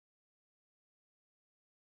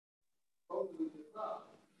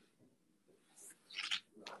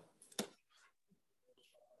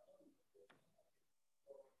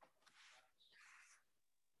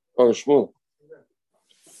Oh, Shmuel.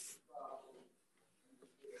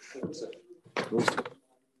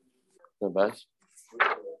 Not bad.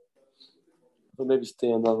 Well, maybe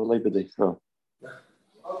stay another Labor Day. No.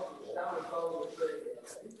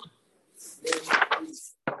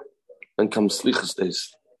 And come Slichas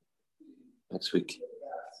days next week.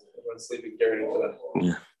 Everyone's sleeping gearing into that.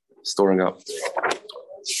 Yeah, storing up.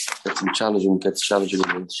 Gets challenging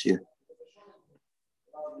this year.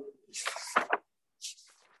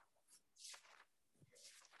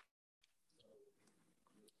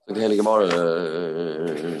 The Heilige Gemara.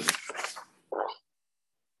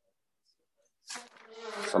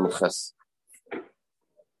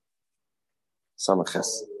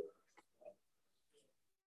 Samaches.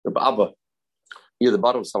 Rabbi Abba, near the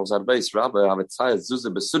bottom of Samach's base, Rabbi Avitzai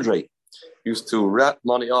Zuzah Besudrei used to wrap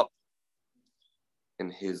money up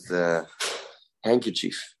in his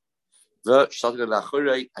handkerchief. And he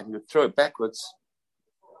would throw it backwards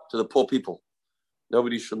to the poor people.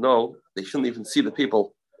 Nobody should know. They shouldn't even see the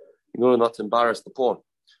people in order not to embarrass the poor.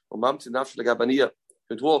 He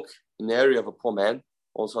would walk in the area of a poor man,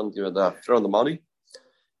 also throwing the money,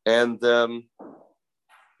 and be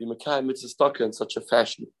Mekayim mitzvah stocker in such a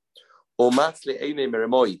fashion. But he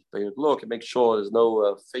would look and make sure there's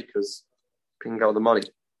no fakers bringing out the money.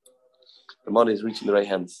 The money is reaching the right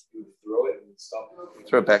hands. You throw it and stop it.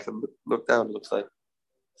 Throw it back and look down, it looks like.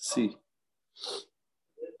 See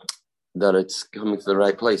that it's coming to the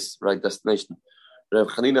right place, right destination. He's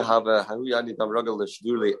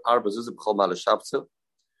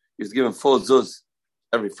given 4 zuz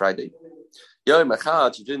every Friday.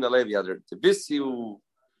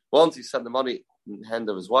 Once he sent the money in the hand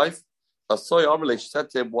of his wife, she said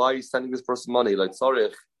to him, why are you sending this person money? Like, sorry,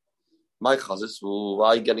 my chazis, why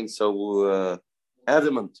are you getting so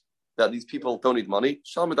adamant that these people don't need money?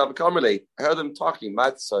 I heard them talking,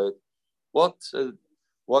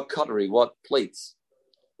 what cutlery, what plates?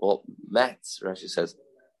 Well, mats, Rashi says.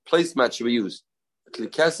 Placemats should be used.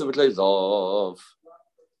 Of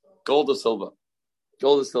gold or silver.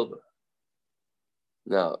 Gold or silver.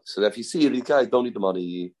 Now, so that if you see these guys don't need the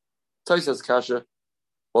money, Tai says Kasha,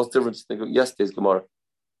 what's the difference? Yesterday's Gemara.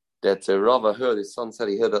 That Rava heard, his son said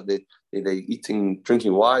he heard that they eating,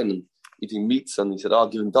 drinking wine and eating meats, and he said, I'll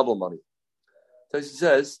give him double money. So he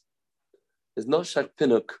says, there's no shak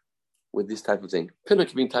pinuk with this type of thing. Pinuk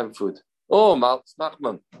can be type of food. Oh, mal,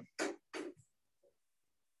 smachman.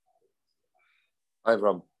 I have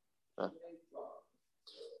rum.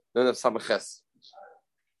 Then have samaches.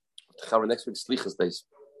 Next week, Slichas days.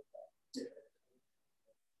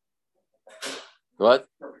 What?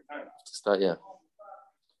 To start, yeah.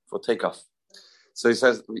 For takeoff. So he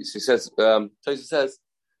says, Tosi says,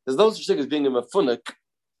 there's no such thing as being a mafunik,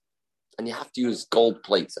 and you have to use gold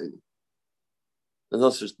plates. There's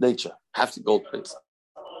no such nature. Have to gold plates.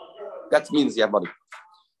 That means you have money.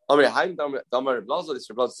 It's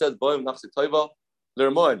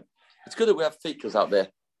good that we have fakers out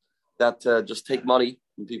there that just take money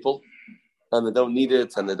from people and they don't need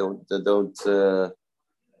it and they don't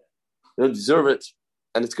deserve it.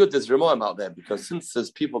 And it's good there's Remoim out there because since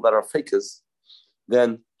there's people that are fakers,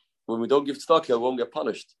 then when we don't give tzedakah, we won't get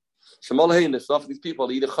punished. If not for these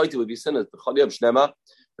people, either chayte will be sinners.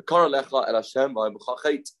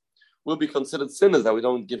 We'll be considered sinners that we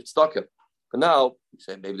don't give tzedakah. But now, you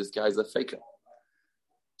say maybe this guy is a faker.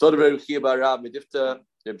 The Tani Reb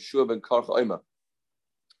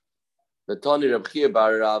Chia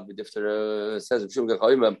Bar Rav says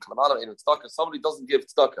somebody doesn't give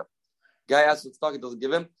tzedakah. Guy asks for tzedakah, doesn't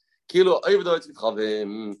give him. It's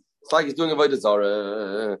like he's doing a avodah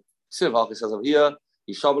zarah. He says over here,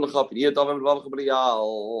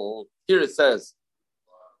 here it says,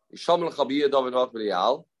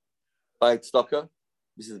 by tzedakah.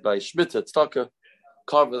 This is by Shmita, tzedakah.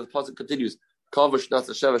 The pasuk continues. Karva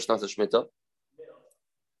shnasa sheva shnasa shmita.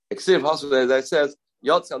 Eksiv hasu, as it says,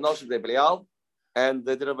 Yotzi anoshim de Belial, and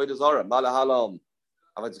they did a avodah zarah. Malahalam.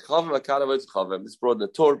 This brought in the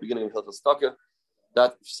Torah, beginning of Hilchos tzedakah,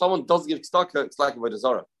 that if someone doesn't give tzedakah, it's like avodah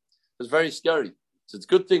zarah. It's very scary. So it's a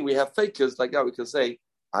good thing we have fakers like that. We can say,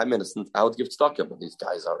 I'm innocent. I would give tzedakah, but these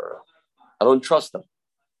guys are. I don't trust them.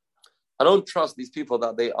 I don't trust these people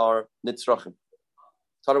that they are nitzrachim.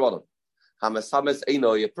 A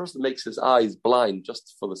person makes his eyes blind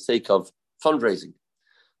just for the sake of fundraising.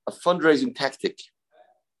 A fundraising tactic.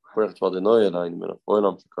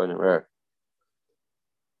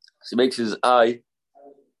 So he makes his eye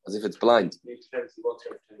as if it's blind.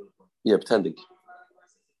 Yeah, pretending.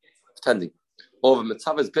 Over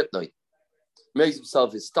Mitzaves Bitnoi. Makes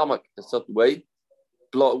himself his stomach a certain way,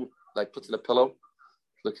 blow, like puts in a pillow.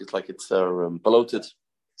 Looks like it's bloated,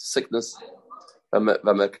 sickness.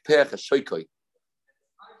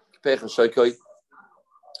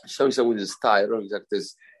 Showing someone with his thigh, I don't know exactly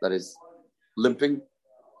this, that is limping,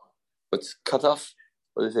 but it's cut off.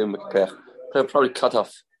 What do they say? Probably cut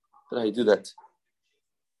off. I don't know how you do that.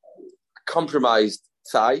 A compromised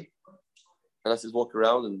thigh, unless he's walking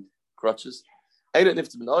around in crutches. Ain't if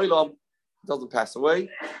it's been oilam, doesn't pass away.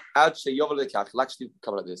 Out she yovel lekach. Actually,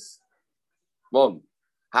 come like this. One.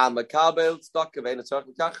 Hamakabel stock of a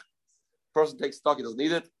certain kach. Person takes stock, he doesn't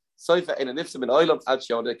need it. Soifa ain't an ifsim in oilam. Out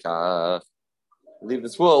she yovel lekach. Leave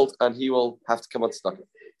this world, and he will have to come on stock.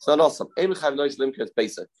 So not awesome. Ein chayav nois limker is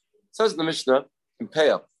basic. Says in the Mishnah in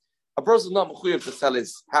Peah, a person is not mechuyev to sell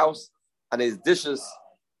his house and his dishes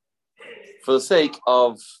for the sake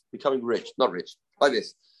of becoming rich. Not rich. Like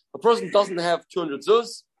this. A person doesn't have 200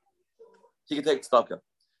 zuz, he can take tzedakah.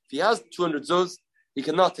 If he has 200 zuz, he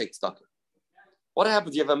cannot take tzedakah. What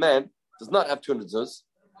happens if you have a man who does not have 200 zuz,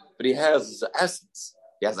 but he has assets,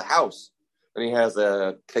 he has a house, and he has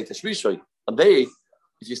a klei tashvishoy, and they,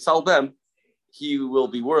 if you sell them, he will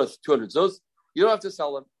be worth 200 zuz. You don't have to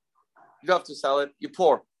sell them. You don't have to sell it. You're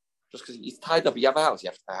poor. Just because he's tied up, you have a house. You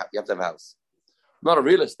have to have a house. Not a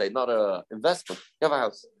real estate, not an investment. You have a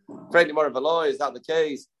house. Friendly more of a law, is that the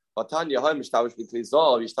case?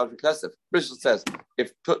 Bristol says,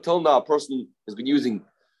 if till now a person has been using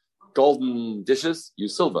golden dishes,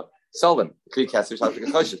 use silver. Sell them. Use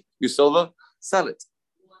silver, sell it.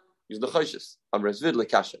 Use the choshes.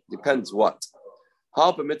 Depends what.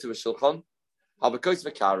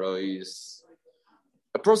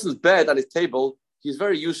 A person's bed and his table, he's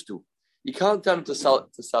very used to. You can't tell him to sell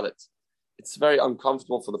it. It's very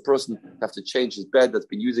uncomfortable for the person to have to change his bed that's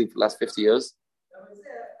been using for the last 50 years.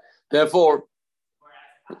 Therefore,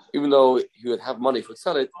 even though he would have money to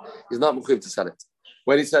sell it, he's not mechuyev to sell it.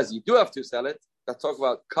 When he says you do have to sell it, let's talk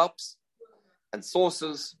about cups and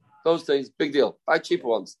saucers, those things, big deal. Buy cheaper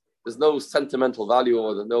ones. There's no sentimental value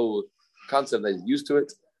or there's no concept that he's used to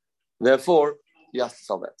it. Therefore, he has to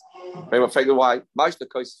sell that. Remember, figure why?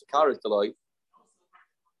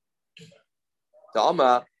 The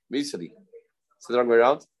Amma, Misali. Is it the wrong way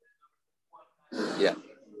around? Yeah.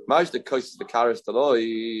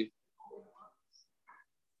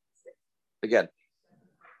 Again,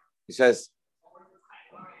 he says,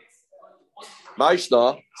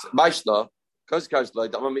 Maishna, what's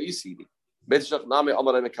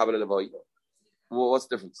the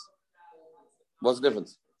difference? What's the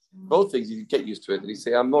difference? Both things, you get used to it, and you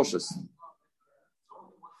say, I'm nauseous.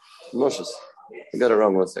 I got it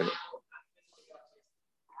wrong one second.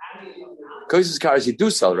 Koisus cars you do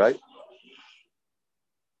sell, right?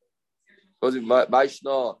 What?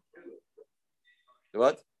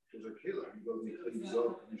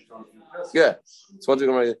 Yeah. So what do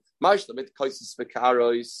you going to Maishna mit koisus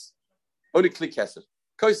v'karos only click kesef.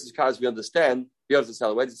 Koisus cars we understand. You have to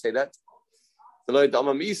sell. Where did you say that? The Lord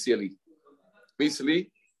Amma misili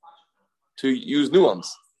to use new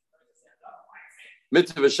ones.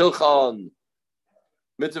 Mitzvah v'shilchan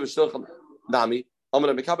nami. So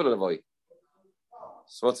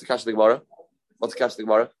what's the cash of the Gemara?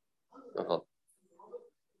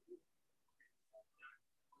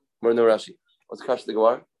 We're in the Rashi. What's the cash of the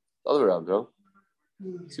Gemara? The other way around, bro.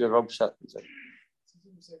 See wrong shot.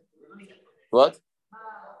 What?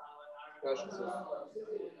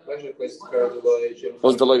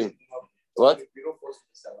 What's the living? What?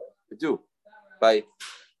 We do. By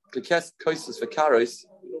Klikes Koisus for Karos.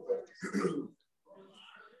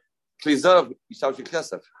 Klizav, you start with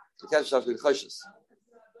Kesef. Kesef starts with Choshes.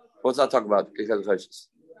 What's that talking about? Kesef Choshes.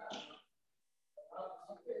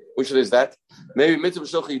 Which one is that? Maybe Mitzvah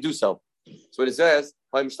Shulchan you do sell. So when it says,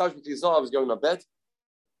 "I'm starting with Klizav is going on bed."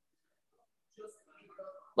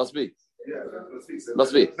 Must be.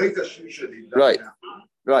 Right.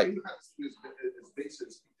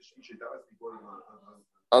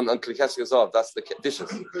 On Klikes Klizav, that's the dishes.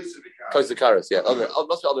 Koisus Karos, yeah.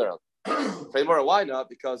 Must be other way around. Why not?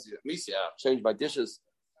 Because Misia changed my dishes.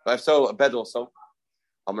 I have a bed also.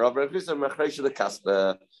 You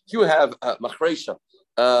have machresha,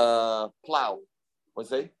 plow. What's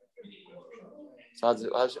that? So I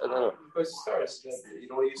don't know. You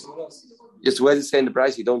don't use someone else. Yes, where does it say in the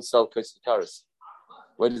price you don't sell koisus karos?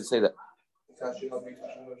 Where did it say that?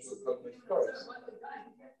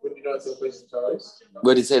 When you don't sell koisus karos?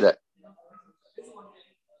 Where did it say that?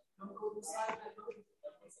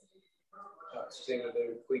 Saying that they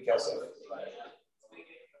would quick out.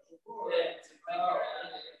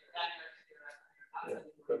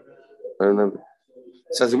 I remember.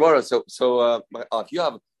 Says Gemara. So if you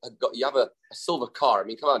have a silver car, I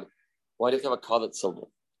mean, come on, why do you have a car that's silver?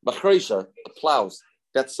 Machresha, the plows,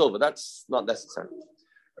 that's silver. That's not necessary.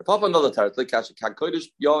 Papa another tarot, like Kasha, Kan Kodesh,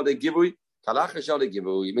 Yode Gibui, Kalachash Yode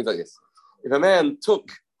Gibui. It means like this. If a man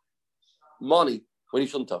took money when he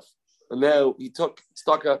shouldn't have, and now he took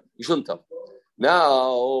stocker, he shouldn't have.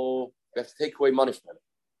 Now we have to take away money from him.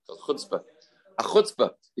 So chutzpah. A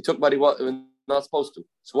chutzpah, he took money what not supposed to.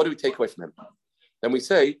 So what do we take away from him? Then we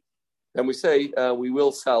say, we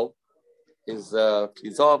will sell his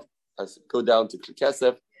klizov, as go down to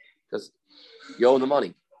kesef, because you own the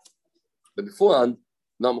money. But beforehand,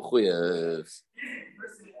 not mechuyev.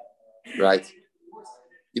 Right?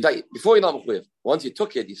 Before you're not mechuyev. Once you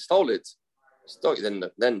took it, you stole it.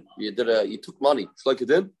 Then you did you took money. It's like it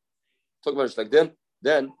did. Took money like then.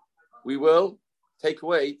 Then we will take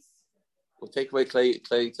away. We'll take away clay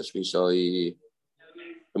tashmisha,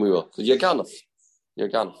 and we will. Because you're ganef. You're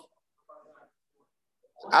ganef.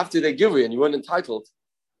 After they give you and you weren't entitled,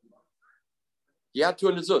 you had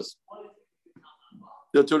 200 zuz.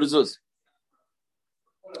 You had 200 zuz.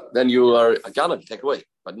 Then you are a ganef, you take away,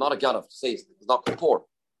 but not a ganef. To say it's not kapor.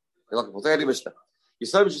 You're not kapor. You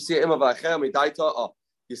saw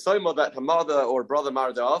that her mother or brother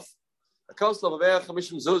married her off.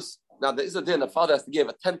 Now there is a din, a father has to give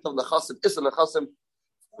a tenth of the chasim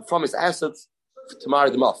from his assets to marry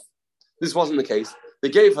them off. This wasn't the case. They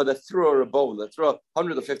gave her, they threw her a bowl, they threw her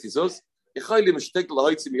 150 zuz.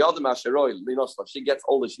 She gets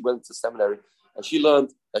older, she went to seminary, and she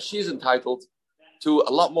learned that she's entitled to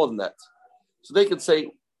a lot more than that. So they could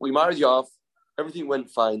say, we married you off, everything went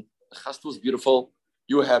fine, the chast was beautiful,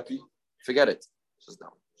 you were happy, forget it. Just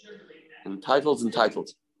now. Entitled.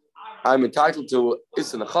 I'm entitled to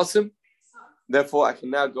Isan Chasim, therefore I can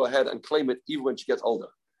now go ahead and claim it even when she gets older.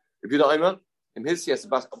 If you know in his yes,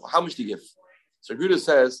 how much do you give? So Yehuda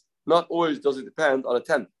says, not always does it depend on a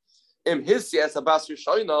 10. In his yes,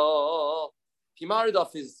 he married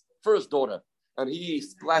off his first daughter and he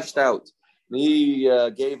splashed out. And he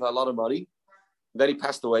gave her a lot of money. Then he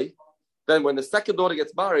passed away. Then when the second daughter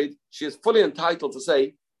gets married, she is fully entitled to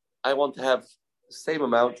say, I want to have the same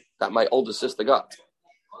amount that my older sister got.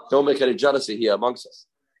 Don't make any jealousy here amongst us.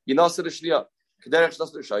 You know, who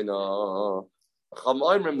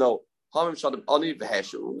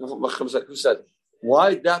said, why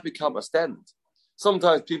did that become a standard?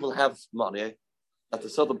 Sometimes people have money at a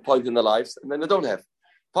certain point in their lives, and then they don't have.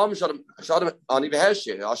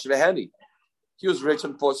 He was rich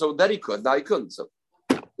and poor, so then he could, now he couldn't. So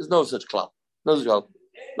there's no such club. No such club.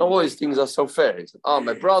 No, all these things are so fair. He said,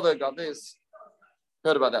 my brother got this.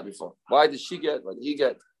 Heard about that before. Why did she get? Why did he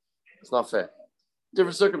get? It's not fair.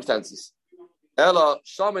 Different circumstances. Ella,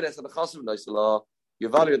 Shaman and the Chasim, nice law. You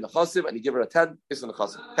value in the Chasim and you give her a 10, it's in the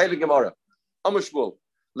Chasim. Hail Gemara. Amashmul.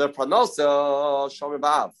 Le Pranasa, Shaman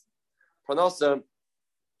Ba'av. Pranasa,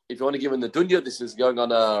 if you want to give in the dunya, this is going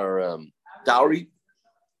on our dowry.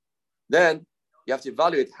 Then you have to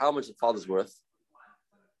evaluate how much the father's worth.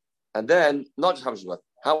 And then, not just how much he's worth,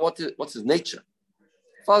 what's his nature?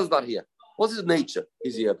 Father's not here. What's his nature?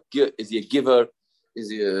 Is he a giver? Is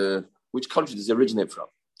he which country does he originate from?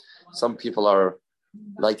 Some people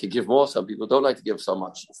like to give more, some people don't like to give so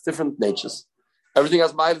much. It's different natures. Everything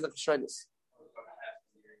has miles of shyness.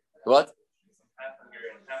 What?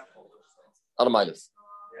 Other miles.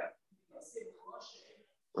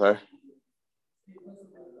 Where?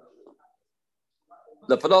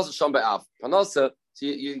 The Panasa Shamba Av. Panasa, so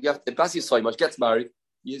you have to pass so much, gets married,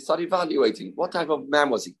 you start evaluating what type of man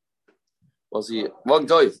was he? Was he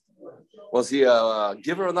a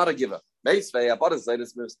giver or not a giver? The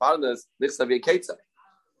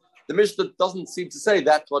Mishnah doesn't seem to say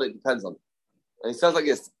that's what it depends on. And he says like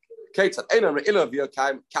this: you know, the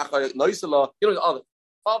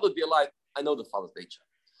father would be alive. I know the father's nature.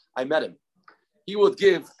 I met him. He would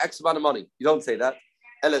give X amount of money. You don't say that.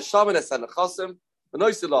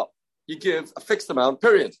 You give a fixed amount,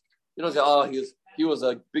 period. You don't say, he was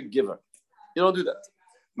a big giver. You don't do that.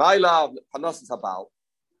 My love, Panasa Habal.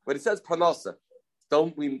 When it says Panasa,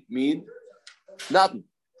 don't we mean nothing?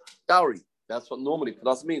 Dowry. That's what normally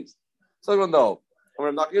Panasa means. So everyone know. No,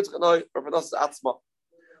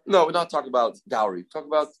 we're not talking about dowry. We're talking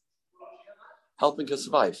about helping her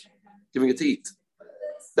survive, giving her to eat.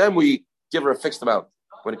 Then we give her a fixed amount.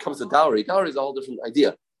 When it comes to dowry is a whole different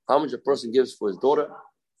idea. How much a person gives for his daughter,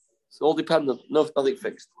 it's all dependent. Nothing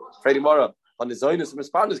fixed. Freddie Mara on his own is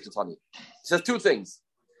Katani. It says two things.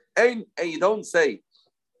 And you don't say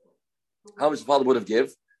how much the father would have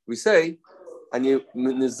give. We say, and you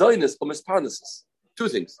nizoinus or misparnesis. Two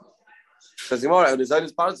things. Says Gemara,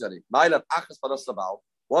 nizoinus parnasani. Ma'ila achas panas labal.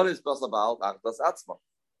 One is panas labal, achas atzma.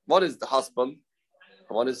 One is the husband,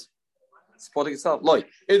 and one is supporting itself. Loy,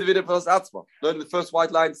 individual panas atzma. Learn the first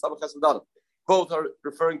white line. Both are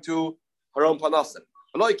referring to her own panasa.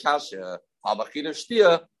 We're not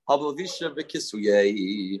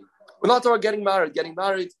talking about getting married. Getting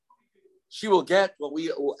married, she will get what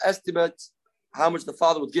we will estimate how much the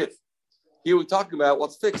father would give. Here we're talking about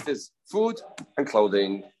what's fixed is food and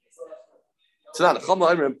clothing. So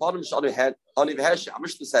Mishnah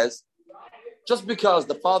says, just because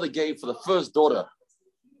the father gave for the first daughter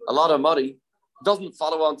a lot of money, doesn't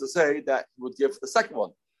follow on to say that he would give for the second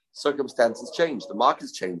one. Circumstances change, the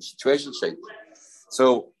markets change, situations change.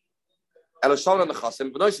 So, what do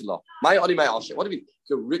you mean?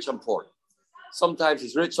 You're rich and poor. Sometimes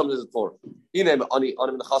he's rich, sometimes he's poor. If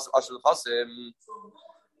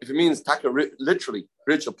it means literally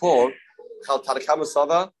rich or poor, well, Tadakam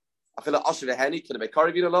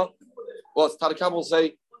will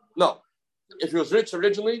say, no. If he was rich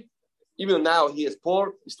originally, even though now he is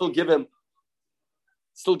poor, you still give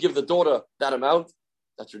the daughter that amount.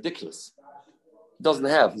 That's ridiculous. He doesn't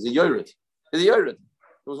have. He's a yored. There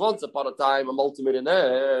was once upon a time a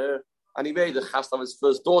multimillionaire, and he made the chast of his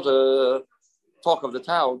first daughter talk of the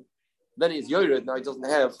town. Then he's yored. Now he doesn't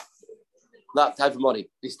have that type of money.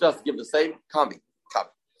 He still has to give the same. Can't be.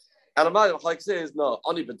 And a man like says, no,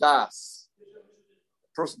 ani bedas. A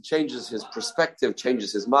person changes his perspective,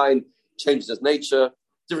 changes his mind, changes his nature.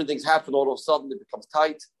 Different things happen all of a sudden. It becomes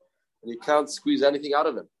tight, and you can't squeeze anything out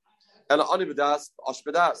of him. And ani bedas, ash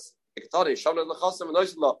bedas.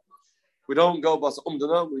 We don't go bas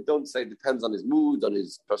umdana. We don't say it depends on his mood, on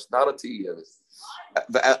his personality.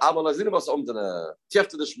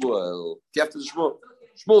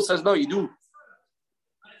 Shmuel says no, you do.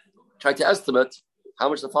 Try to estimate how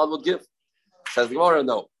much the father would give. Says the Gemara,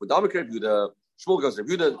 no. Shmuel goes,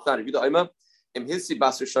 Rebuda, it's not Rebuda Oima.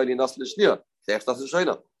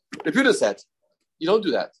 Rebuda said, you don't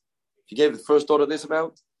do that. If you gave the first daughter this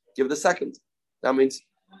amount, give the second. That means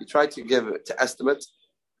you try to give it to estimate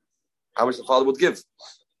how much the father would give.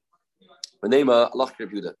 Renema Allah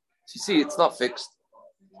Rebuda. So you see, it's not fixed.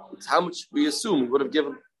 It's how much we assume he would have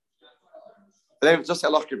given. But just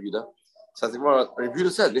Allah Rebuda. Says the Gemara,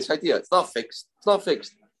 Rebuda said this idea, it's not fixed. It's not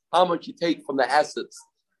fixed. How much you take from the assets,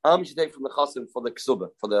 how much you take from the chasim for the ksuba,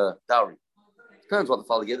 for the dowry. Depends what the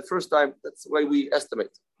father gave the first time. That's the way we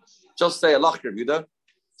estimate. Just say Allah Rebuda.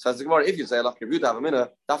 Says the Gemara, if you say Allah Rebuda, have a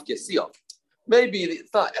minute, Dafi siyah. Maybe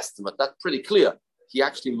it's not estimate. That's pretty clear. He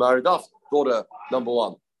actually married off daughter number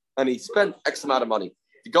one, and he spent X amount of money.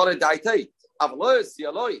 He got a daite. Avaloy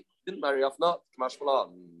siyaloi didn't marry off not.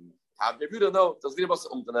 Kamashmalan. Have Rebuda no. Does the boss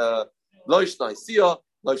umtana loish nai siyah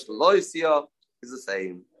loish loy siyah is the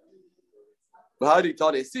same. But how do you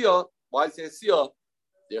tell siyah? Why say siyah?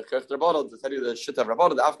 The Rabbanon to tell you the shit of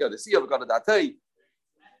Rabbanon, the Afghan, the siyah got a daite.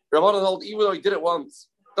 Rabbanon hold even though he did it once,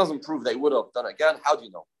 doesn't prove they would have done it again. How do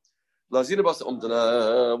you know? We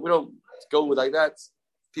don't go with like that.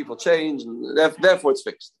 People change, and therefore it's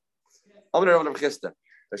fixed. We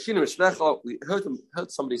heard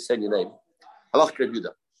somebody saying your name. Allah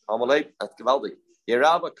Rebuda. Amalei at Givaldi.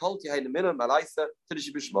 Yeah,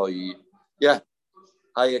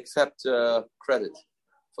 I accept credit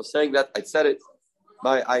for saying that. I said it.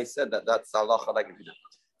 I said that. That's Allah Rebuda.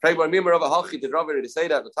 Pray by Mimmer of a Hachi did Rabbi to say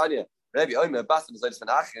that. Natanya, Rabbi Omer, Bastan is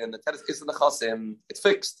and the Teres is in the Chasim. It's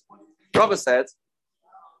fixed. Rabbi said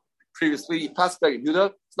previously, Pastor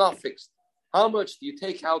Yehuda, it's not fixed. How much do you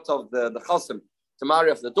take out of the Chasim to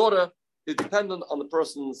marry off the daughter is dependent on the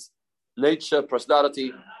person's nature,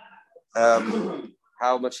 personality,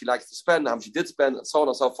 how much he likes to spend, how much he did spend, and so on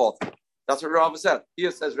and so forth. That's what Rabbi said.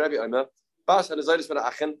 Here says Rabbi Omer, Bastan is the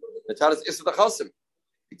Teres is the Chasim.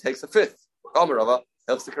 He takes a fifth. Omer Rabbi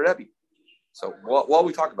helps the Karebi. So what are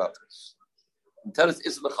we talking about? In Teres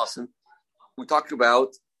is the Chasim, we talk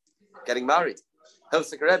about getting married.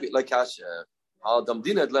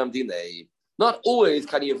 Not always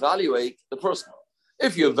can you evaluate the person.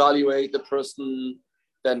 If you evaluate the person,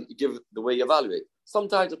 then you give the way you evaluate.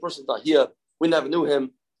 Sometimes the person's not here. We never knew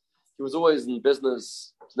him. He was always in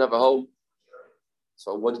business. He's never home.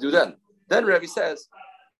 So what do you do then? Then Rebbe says,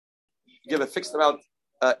 you give a fixed amount.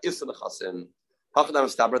 Give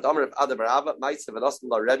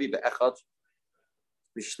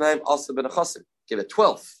a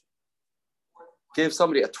 12th. Give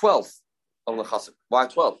somebody a 12th of the chasim. Why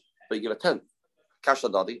 12? But you give a 10th. Kasha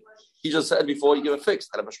dadi. He just said before you give a fixed.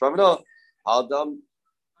 A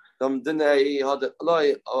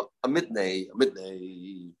midney.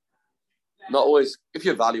 Not always. If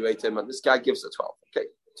you evaluate him, and this guy gives a 12, okay,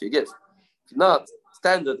 so you give. If not,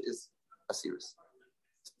 standard is a series.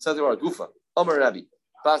 Says the word gufa. Omer Rabbi.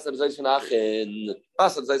 Basad zayson achin.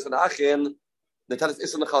 The 10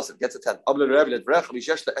 is in the chassid, gets a 10.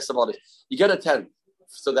 You get a 10.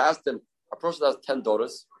 So they asked him, a person has 10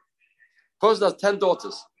 daughters. Person has 10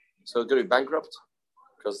 daughters, so it's going to be bankrupt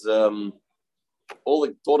because all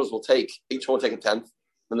the daughters will take, each one will take a tenth,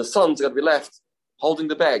 and the sons are going to be left holding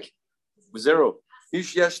the bag with zero.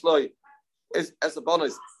 Ish yeshloi is as the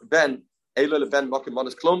bonus ben eloi ben makim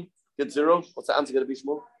bonus klum get zero. What's the answer going to be,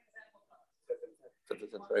 Shmuel?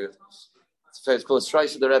 Very good. It's called the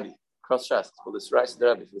Shrais of the Rebbe. Cross chest. It's called the Shrais of the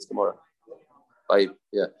Rebbe for this Gemara.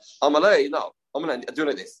 Amalei, no. I'm do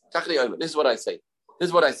like this. This is what I say.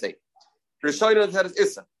 Rishayna the head is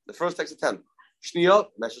Issa. The first takes a 10. Shniya,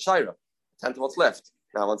 Mesha Shaira. 10th of what's left.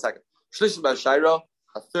 Now, 1 second. Shlish is Shaira.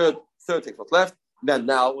 A third takes what's left. Then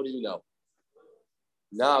now, what do you know?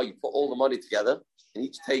 Now you put all the money together, and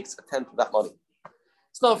each takes a 10th of that money.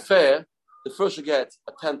 It's not fair. The first should get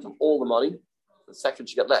a 10th of all the money. The second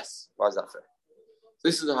should get less. Why is that fair? So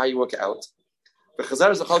this is how you work it out.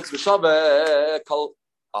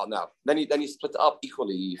 Oh, now then you split it up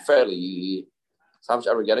equally, fairly. So how much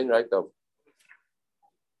are we getting, right? No.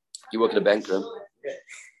 You work in a bank room,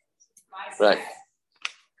 right?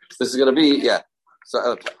 This is going to be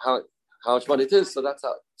So how much money it is? So that's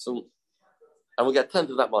how. So and we'll get 10th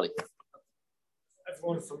of that money.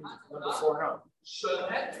 Everyone from number 4 now.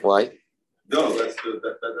 Why? No, that's the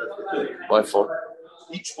thing. Why 4?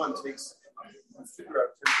 Each one takes. Figure out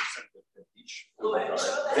 10% of each.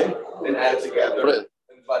 Then add it together.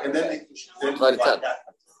 And then they divide it 10.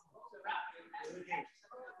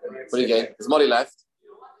 What do you gain? There's money left.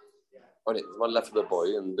 There's money left for the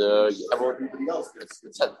boy, and everybody else gets the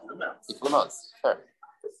 10. Equal amounts. Fair.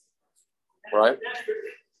 Right?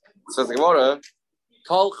 Says the Gemara,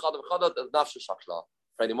 Kol Chadav Chadav Nafsha Shakla.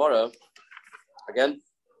 Friday Gemara, again,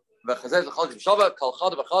 V'chazez V'chal Shava, Kol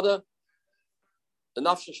Chadav Chadav, the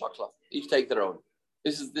Nafsha Shakla. Each take their own.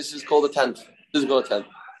 This is called a 10th. This is called a 10th.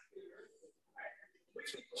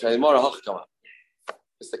 Friday Gemara, Hachkama.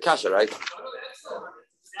 It's the kasha, right?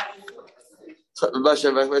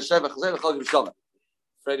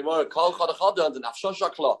 Friday Gemara, Kol Chadav Chadav, the Nafsha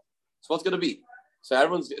Shakla. So what's going to be? So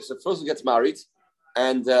the first one gets married.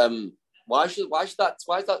 And why is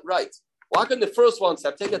that right? Why couldn't the first one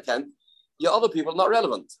say, take a 10th? Your other people are not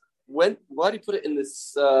relevant. Why do you put it in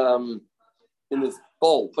this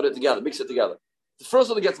bowl? Put it together, mix it together. The first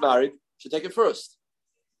one that gets married should take it first.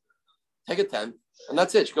 Take a 10th, and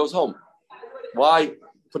that's it. She goes home. Why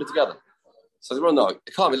put it together? So they won't know.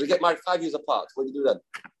 It can't be. They get married 5 years apart. What do you do then?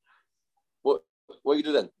 What do you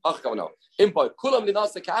do then?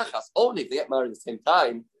 Only if they get married at the same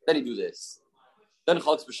time, then you do this. Then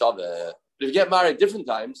Chutz B'Shaveh. But if you get married different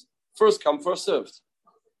times, first come, first served.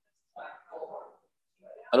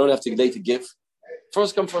 I don't have to later give.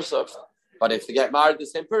 First come, first served. But if they get married the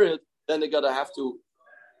same period, then they're gonna have to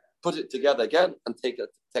put it together again and take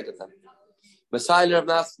it time.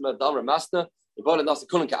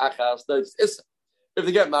 If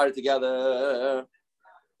they get married together,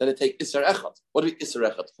 then they take Isser Echad. What do we Isser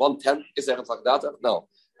Echad? 1/10 Isser Echad like that? No.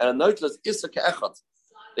 And a noitless Isser Ke'echad.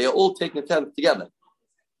 They are all taking a 10th together.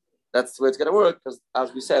 That's the way it's going to work, because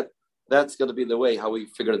as we said, that's going to be the way how we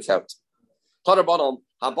figure it out.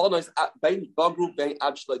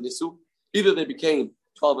 Either they became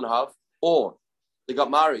 12 and a half, or they got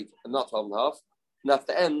married and not 12 and a half, and at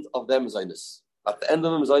the end of them Zionus. At the end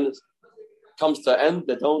of them Zionus comes to an end,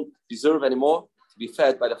 they don't deserve anymore to be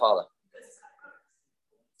fed by the father.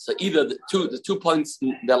 So either the two points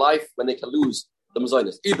in their life when they can lose the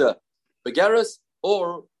Zionus, either begeras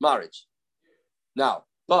or marriage. Now,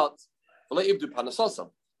 but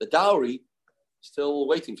the dowry still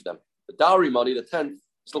waiting for them. The dowry money, the 10th,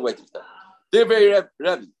 still waiting for them. They're very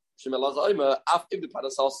Rebbe.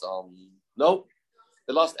 No,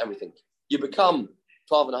 they lost everything. You become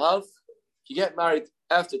 12 and a half. If you get married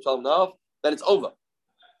after 12 and a half, then it's over.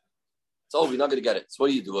 It's over. You're not going to get it. So what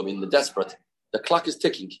do you do? I mean, they're desperate. The clock is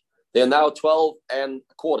ticking. They are now 12 and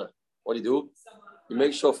a quarter. What do? You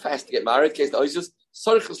make sure fast to get married. Case the just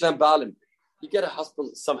you get a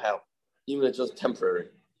husband somehow, even if it's just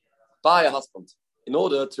temporary. Buy a husband in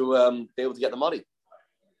order to be able to get the money.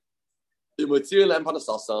 If not,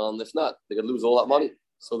 they're going to lose all that money.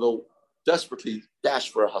 So they'll desperately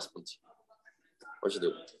dash for a husband. What should you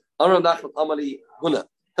do?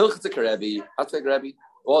 Rebbe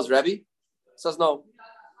was Rebbe. Says no,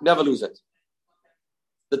 never lose it.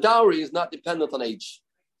 The dowry is not dependent on age.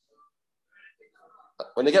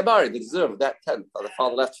 When they get married, they deserve that 10th that the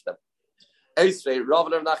father left for them. Esrei, Rav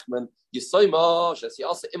Nachman, Yisoima,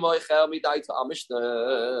 Shesiasa Imoichel Midai to our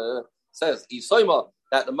Mishnah says, Yisoima,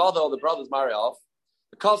 that the mother or the brothers marry off,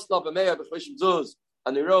 the cost of a mayor b'chmishim zuz,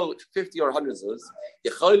 and they roll 50 or 100 zuz,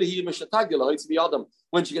 Yecholi Mishatagula, to be Adam.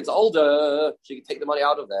 When she gets older, she can take the money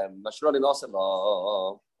out of them. Mashurani Nasim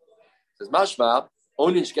says Mashma,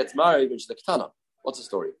 Only when she gets married when she's a ketana. What's the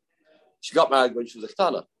story? She got married when she was a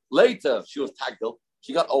ketana. Later, she was tagdil.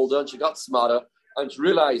 She got older and she got smarter and she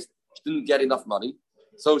realized she didn't get enough money.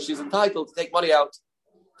 So she's entitled to take money out.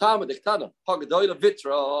 Now,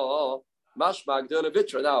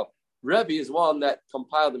 Rebbe is one that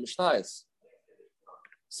compiled the Mishnayos.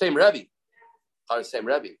 Same Rebbe. Same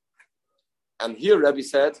Rebbe. And here Rebbe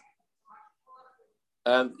said,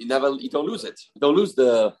 you don't lose it. You don't lose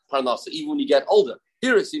the parnasa even when you get older.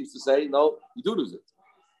 Here it seems to say, no, you do lose it.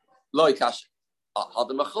 Lo ikash.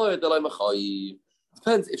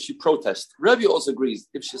 Depends if she protests. Rebbe also agrees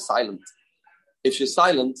if she's silent. If she's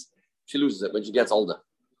silent, she loses it when she gets older.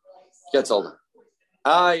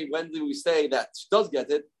 When do we say that she does get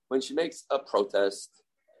it? When she makes a protest.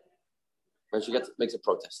 When she makes a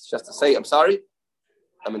protest. She has to say, I'm sorry,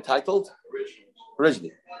 I'm entitled.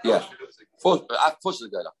 Originally. Yeah. First is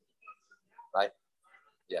good. Right?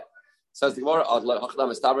 Yeah. Says the Gemara,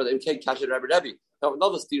 now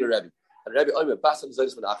another steer Rebbe. And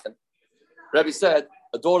Rebbe said,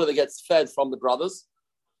 a daughter that gets fed from the brothers,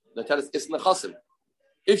 the tenth is isna chasim.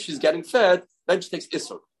 If she's getting fed, then she takes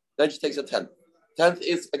isur. Then she takes a tenth. Tenth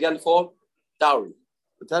is again for dowry.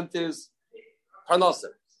 The tenth is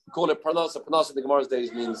parnasa. We call it parnasa. Parnasa in the Gemara's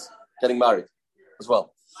days means getting married as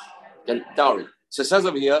well. Getting dowry. So it says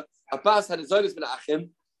over here, Abbas had a zoydis bin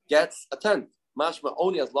achim gets a tenth. Mashma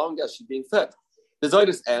only as long as she's being fed. The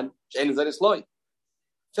zoydis end, she'en zoydis loy.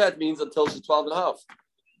 Fed means until she's 12 and a half.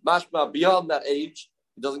 Mashma beyond that age,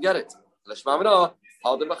 he doesn't get it.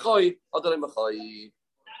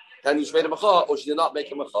 Can you made a macha or she did not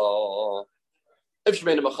make a macha? If she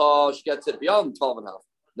made a macha, she gets it beyond 12 and a half.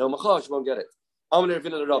 No macha, she won't get it.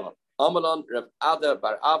 Amalan Rav Ada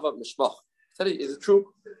Bar Ava Mishmach. Is it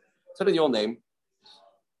true? Tell me your name.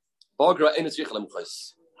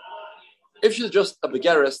 If she's just a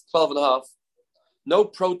begeris, 12 and a half, no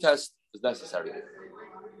protest is necessary.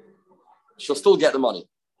 She'll still get the money.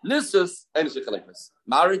 Nisus,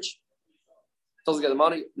 marriage, doesn't get the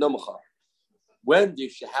money, no macha. When do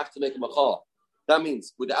she have to make a macha? That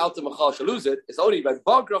means without the macha, she'll lose it. It's only by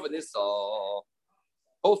bagrav and nisa,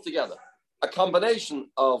 both together. A combination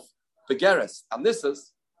of begeris and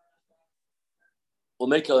nisus will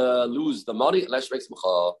make her lose the money unless she makes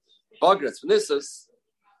macha. Bagras for nisus,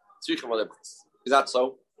 is that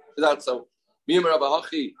so? Is that so? Did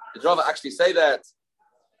Rava actually say that?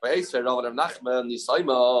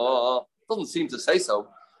 Doesn't seem to say so.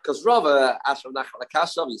 Because Rava asked Rav Nachman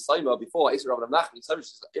Akashav Yisayma before Eser Rav Nachman Yisayma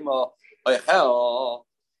she's Ima Oyachel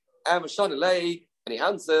and Mashani Lei, and he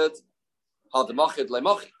answered How the Machid Le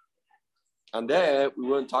Machi. And there we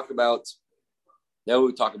weren't talking about. Now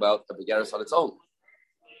we talk about the Begeris on its own.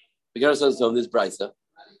 Begeris on its own is Brisa.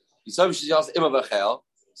 Yisayma she's just Ima Vachel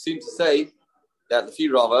seemed to say that the Fi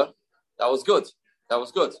Rava that was good. That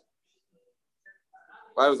was good.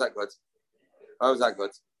 Why was that good?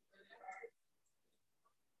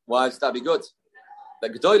 Why should that be good? The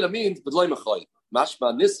Gedoyla means B'dloi Machoi.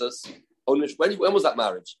 Mashma Nisas, when was that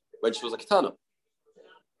marriage? When she was a Ketana.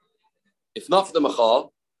 If not for the Macha,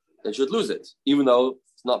 then she would lose it, even though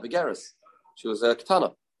it's not Begeris. She was a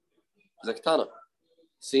Ketana. It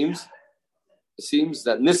seems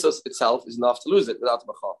that Nisas itself is enough to lose it without the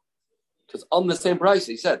Macha. Because on the same price,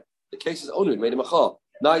 he said, the case is only made a Macha.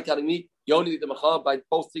 Now you're telling me you only need the Macha by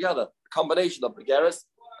both together. A combination of Begeris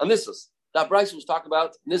and Nisas. That Bryce was talking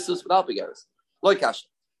about Nissus without Begeris. Like Kasha.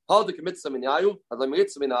 How to commit some in Yayu,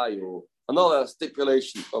 another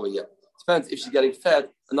stipulation over here. Depends if she's getting fed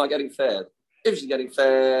and not getting fed. If she's getting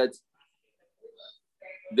fed,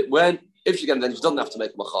 then she doesn't have to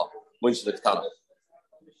make a macha when she's a ketana.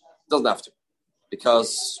 Doesn't have to.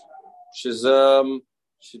 Because she's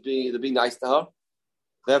should be nice to her.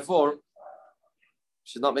 Therefore,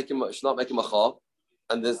 she's not making macha,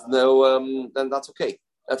 and there's no then that's okay.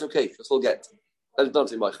 That's okay. She'll still get. That is not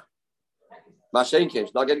to Meicha. Mashain came.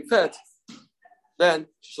 She's not getting fed. Then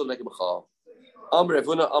she should make a macha. Amr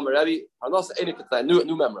Revuna, Amr Rebbe. Parnasa ain't a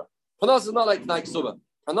new memory. Parnasa is not like Tnai Ksuba.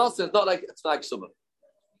 Parnasa is not like Tnai Ksuba.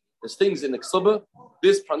 There's things in the Ksuba.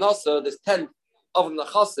 This Parnasa, this 10 of the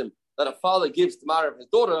Nachasim that a father gives to marry his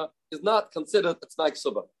daughter is not considered a Tnai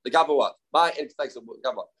Ksuba. The Gabawat. My and Tnai Ksuba.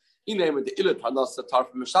 Gabawat. He named the Ilut Parnasa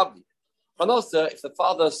Tarf Meshabdi. Parnasa, if the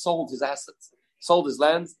father sold his assets, sold his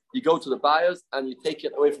lands, you go to the buyers and you take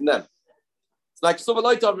it away from them. It's like Suba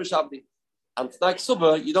Loitar Mishabdi. And it's like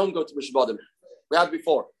Suba, you don't go to Mishabadim. We had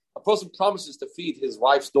before. A person promises to feed his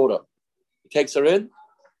wife's daughter. He takes her in,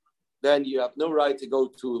 then you have no right to go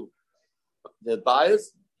to the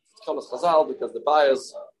buyers. It's called a chazal because the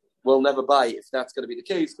buyers will never buy. If that's going to be the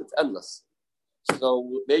case, it's endless.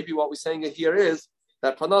 So maybe what we're saying here is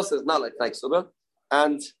that Parnasa is not like Suba,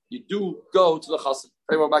 and you do go to the chassid.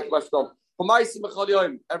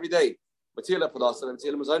 Every day.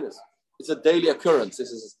 It's a daily occurrence.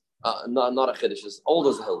 This is not a chiddush. It's old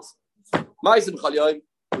as the hills.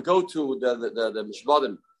 We go to the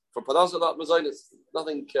mishpadim for panas not mazonis.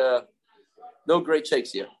 Nothing, no great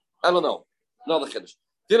shakes here. I don't know. Not a chiddush.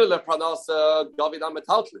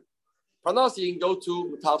 Pranas you can go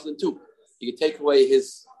to metaltlin too. You can take away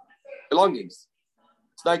his belongings.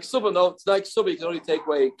 It's like suba. No, it's like suba. You can only take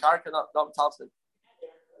away karka, not metaltlin.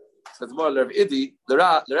 So it's more Lev Idi. The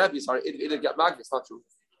Rebbe, sorry, Idi get magnet. It's not true.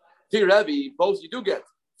 Here, Rebbe, both you do get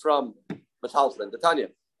from metaltlin. The Tanya.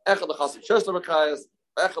 Echad the chassid shosler b'krayas.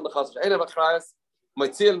 Echad the chassid she'ena b'krayas.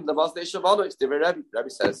 Maitzil the masdei shavano. It's the Rebbe. Rebbe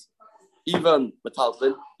says even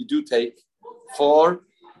metaltlin you do take for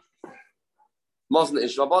masdei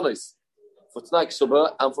shavanois. For Tnaik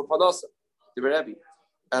Suba and for Panasa, the Rebbe.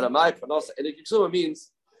 And Amai Panasa, and Iksuba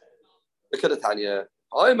means the Kedatanya.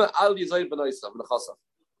 I'm Al Yizayr Benoisa of Nachasa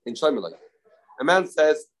in Shaimalai. A man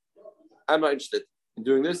says, I'm not interested in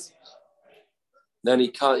doing this, then he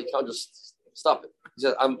can't just stop it. He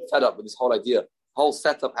says, I'm fed up with this whole idea, whole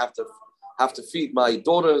setup, have to feed my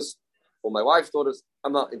daughters or my wife's daughters.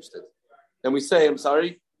 I'm not interested. Then we say, I'm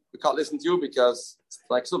sorry, we can't listen to you because it's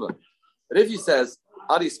like Suba. But if he says,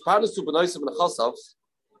 if he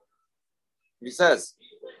says,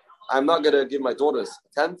 I'm not going to give my daughters a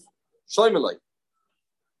tenth, show me like.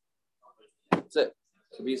 That's it.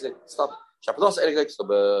 So we say, stop. Okay, we'll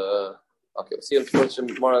see you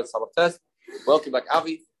tomorrow. Welcome back,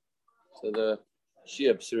 Avi, to the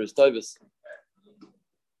Shia Series Davis.